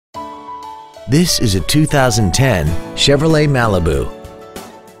This is a 2010 Chevrolet Malibu.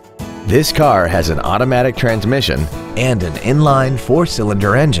 This car has an automatic transmission and an inline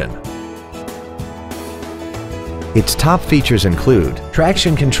 4-cylinder engine. Its top features include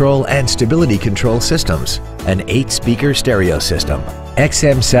traction control and stability control systems, an 8-speaker stereo system,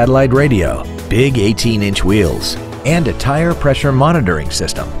 XM satellite radio, big 18-inch wheels, and a tire pressure monitoring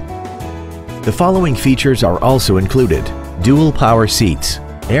system. The following features are also included: dual power seats,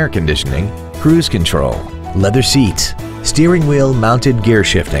 air conditioning, cruise control, leather seats, steering wheel mounted gear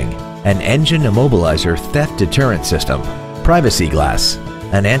shifting, an engine immobilizer theft deterrent system, privacy glass,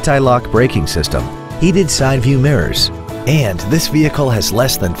 an anti-lock braking system, heated side view mirrors, and this vehicle has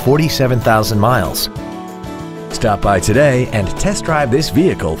less than 47,000 miles. Stop by today and test drive this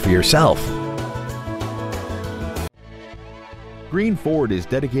vehicle for yourself. Greene Ford is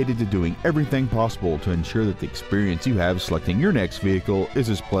dedicated to doing everything possible to ensure that the experience you have selecting your next vehicle is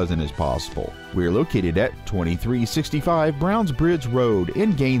as pleasant as possible. We are located at 2365 Browns Bridge Road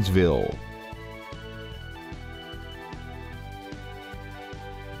in Gainesville.